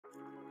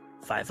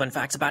5 fun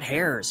facts about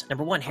hares.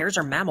 Number 1, hares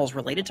are mammals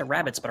related to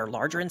rabbits but are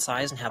larger in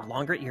size and have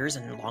longer ears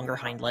and longer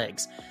hind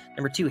legs.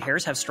 Number 2,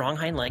 hares have strong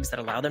hind legs that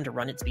allow them to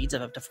run at speeds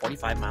of up to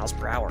 45 miles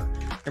per hour.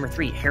 Number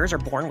 3, hares are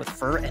born with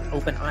fur and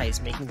open eyes,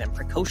 making them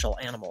precocial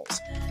animals.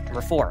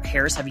 Number 4,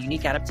 hares have a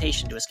unique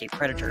adaptation to escape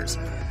predators.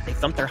 They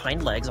thump their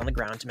hind legs on the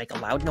ground to make a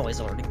loud noise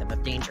alerting them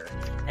of danger.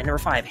 And number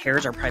 5,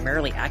 hares are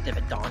primarily active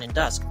at dawn and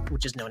dusk,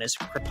 which is known as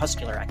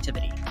crepuscular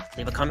activity.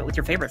 Leave a comment with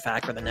your favorite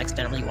fact or the next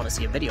animal you want to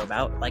see a video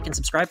about. Like and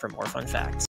subscribe for more fun facts.